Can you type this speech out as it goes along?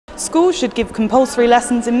Schools should give compulsory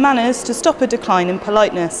lessons in manners to stop a decline in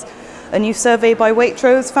politeness. A new survey by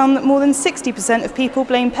Waitrose found that more than 60% of people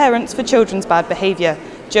blame parents for children's bad behaviour.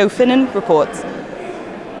 Joe Finnan reports.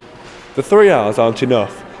 The 3 R's aren't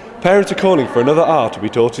enough. Parents are calling for another R to be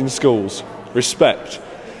taught in schools: respect.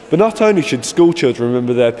 But not only should school children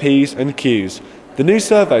remember their P's and Q's, the new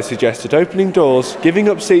survey suggests that opening doors, giving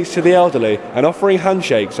up seats to the elderly and offering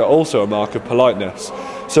handshakes are also a mark of politeness.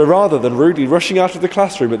 So rather than rudely rushing out of the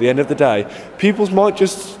classroom at the end of the day, pupils might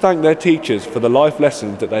just thank their teachers for the life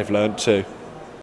lessons that they've learnt too.